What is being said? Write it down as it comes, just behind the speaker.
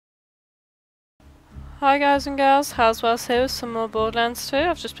Hi guys and girls, Hellz here with some more Borderlands 2.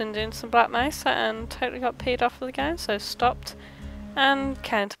 I've just been doing some Black Mesa and totally got peed off with the game, so stopped and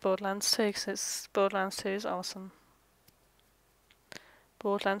came to Borderlands 2 because Borderlands 2 is awesome.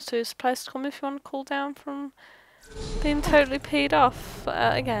 Borderlands 2 is the place to come if you want to cool down from being totally peed off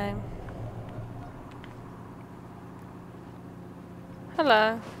at a game.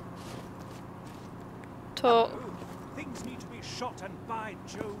 Hello. Talk. Things need to be shot, and by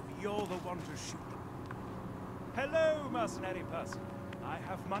Jove, you're the one to shoot them. Hello, mercenary person. I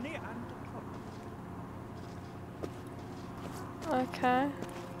have money and a problem. Okay.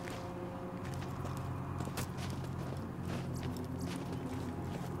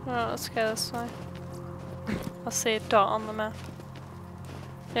 Right, let's go this way. I see a dot on the map.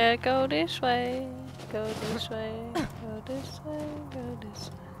 Yeah, go this way, go this way, go this way, go this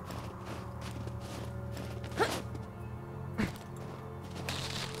way.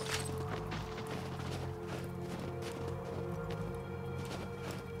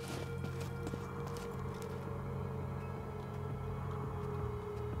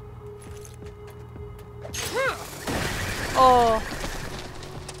 Oh,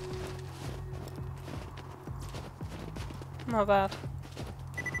 not bad.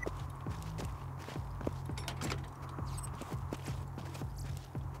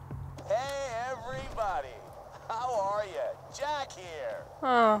 Hey everybody, how are you? Jack here.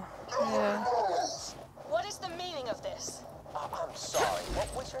 Oh, yeah. What is the meaning of this? I'm sorry,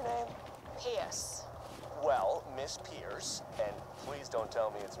 what's your name? Pierce. Well, Miss Pierce, and please don't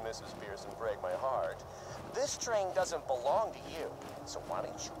tell me it's Mrs. Pierce and break my heart. This train doesn't belong to you, so why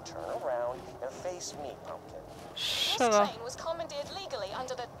don't you turn around and face me, Pumpkin? Shut This up. train was commandeered legally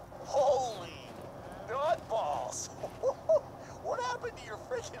under the... Holy nutballs! What happened to your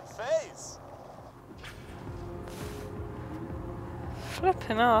freaking face?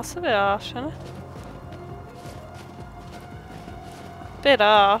 Flipping hell, that's a bit harsh, isn't it? Bit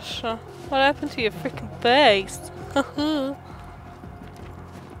harsh. What happened to your freaking face?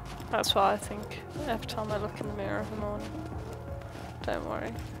 That's what I think every time I look in the mirror every morning. Don't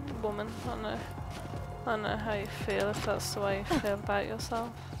worry, woman. I know how you feel if that's the way you feel about yourself.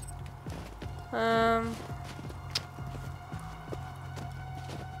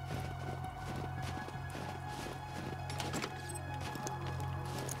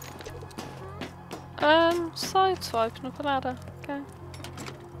 Sideswiping up a ladder. Okay.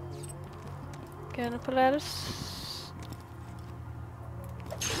 Going up a ladder.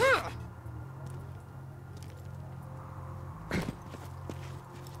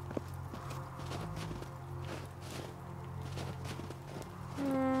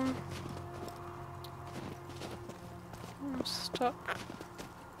 I'm stuck.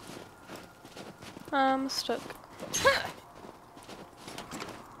 I'm stuck.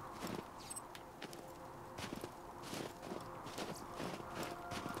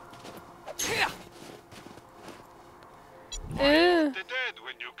 Why the dead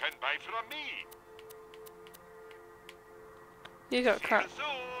when you can buy from me? You got See crap. you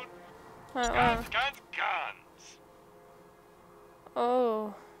soon. Right, Guns, guns, guns.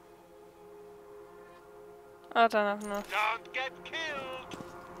 Oh. I don't have enough. Don't get killed.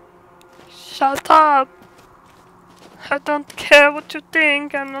 Shut up! I don't care what you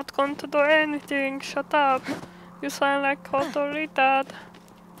think, I'm not going to do anything, shut up! You sound like a total retard.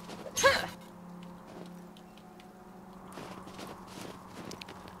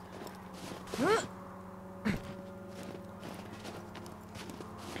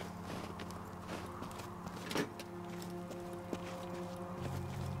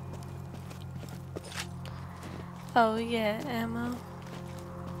 Oh yeah, ammo.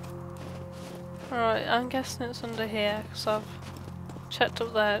 Alright, I'm guessing it's under here, because I've checked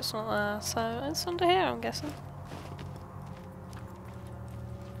up there, it's not there, so it's under here I'm guessing.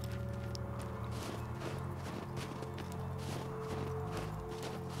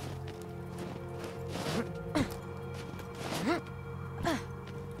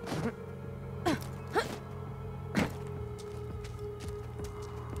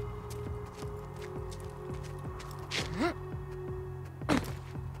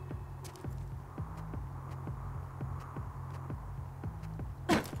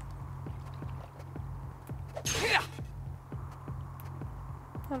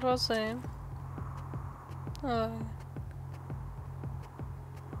 How do I zoom? Oh.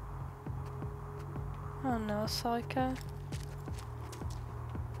 Oh no, psycho.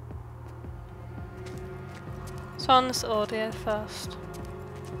 So on this audio first.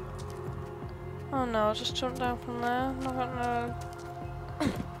 Oh no, I just jumped down from there. I got no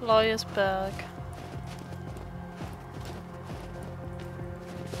Lawyer'sburg.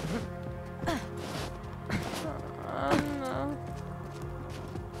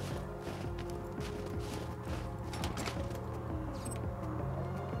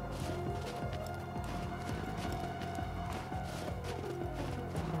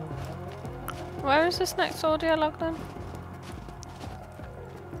 Where is this next audio log then?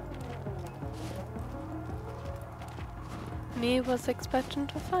 Me was expecting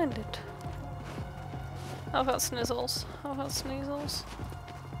to find it. I've got snizzles. I've got sneezels.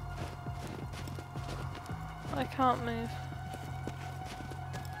 I can't move.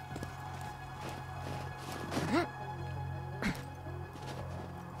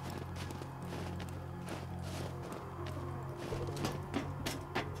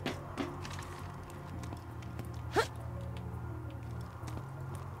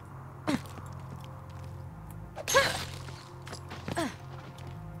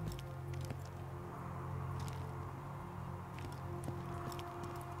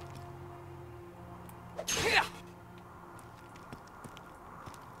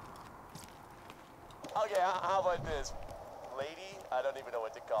 Okay, how about this? Lady, I don't even know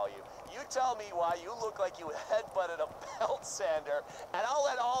what to call you. You tell me why you look like you headbutted a belt sander, and I'll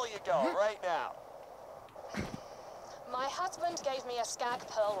let all of you go right now. My husband gave me a skag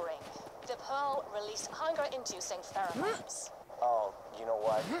pearl ring. The pearl released hunger-inducing pheromones. Oh, you know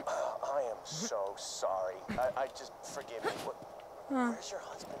what? I am so sorry. I just, forgive me. Where's your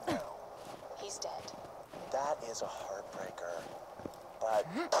husband now? He's dead. That is a heartbreaker. But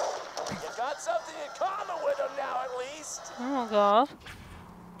you got something in common with him now, at least. Oh god.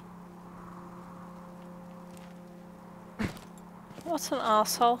 What an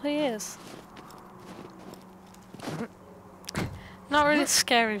arsehole he is. Not really a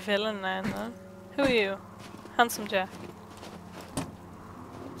scary villain then, though. Who are you? Handsome Jack.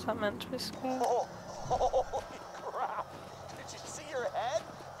 Is that meant to be scary? Oh, holy crap. Did you see your head?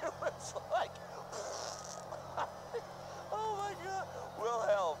 It was like... oh my god.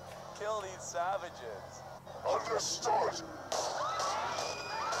 Wilhelm, kill these savages. Understood.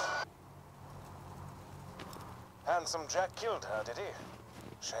 Handsome Jack killed her, did he?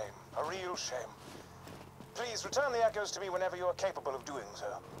 Shame. A real shame. Please return the echoes to me whenever you are capable of doing so.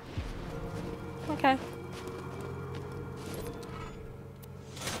 Okay.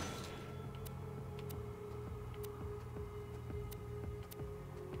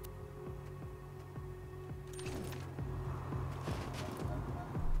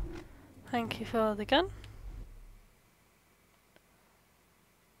 Thank you for the gun.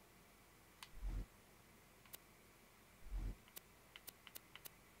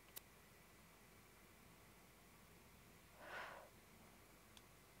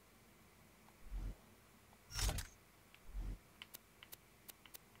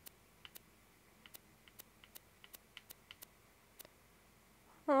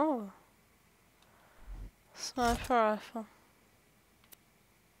 Oh. Sniper rifle.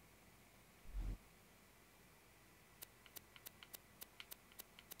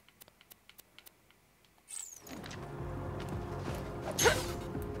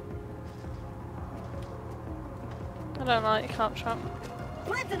 I don't like Claptrap.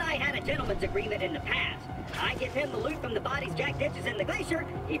 Clint and I had a gentleman's agreement in the past. I give him the loot from the bodies Jack ditches in the glacier.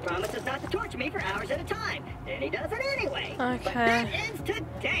 He promises not to torture me for hours at a time. And he does it anyway. Okay. But that ends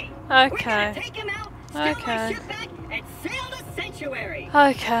today. Okay. We're gonna take him out, steal my ship back, and sail to Sanctuary.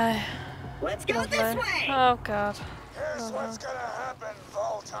 Okay. Let's go Lovely. this way. Oh god. Here's what's gonna happen,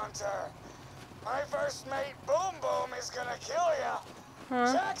 Vault Hunter. My first mate, Boom Boom, is gonna kill ya.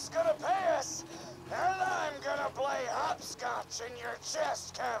 Huh? Jack's gonna pay us, and I'm gonna play hopscotch in your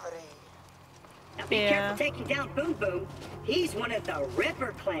chest cavity. Now be careful taking down Boom Boom. He's one of the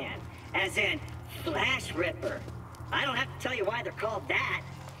Ripper clan, as in Flash Ripper. I don't have to tell you why they're called that.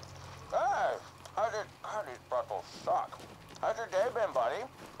 Hey, how did Freckles suck? How's your day been, buddy?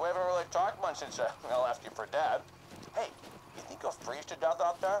 We haven't really talked much since I left you for dead. Hey, you think you'll freeze to death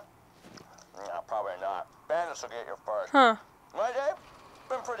out there? No, probably not. Bandits will get you first. Huh. My day?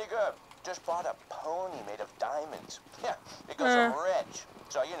 Been pretty good. Just bought a pony made of diamonds. Yeah, because I'm rich.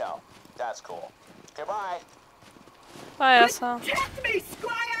 So, you know, that's cool. Goodbye. Bye, asshole. Protect me,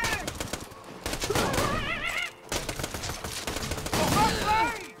 Squire!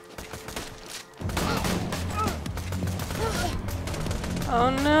 Oh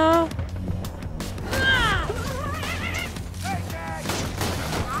no.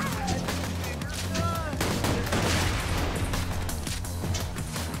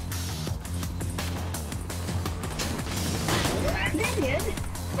 Minion?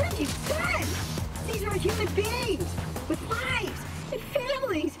 What have you done? These are human beings with lives and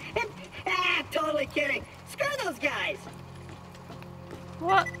families and... Ah, totally kidding. Screw those guys.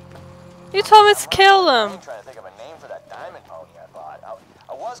 What? You told me to kill them. I'm trying to think of a name for that diamond pony I bought.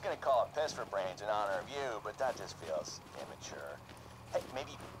 I was going to call it Piss for Brains in honor of you, but that just feels immature. Hey,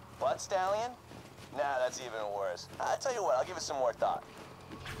 maybe Butt Stallion? Nah, that's even worse. I'll tell you what, I'll give it some more thought.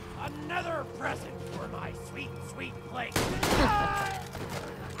 Another present for my sweet, sweet plate.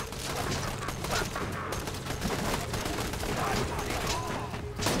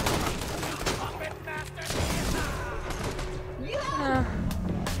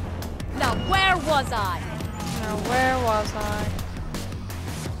 Now where was I? Now where was I?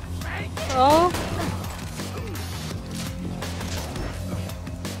 Oh.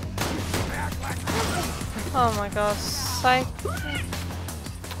 Oh my god, psych.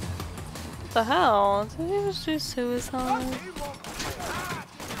 What the hell? Did he just do suicide?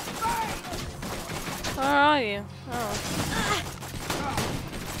 Where are you? Oh.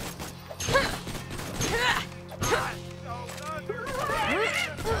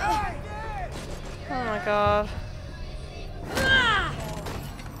 Oh my god.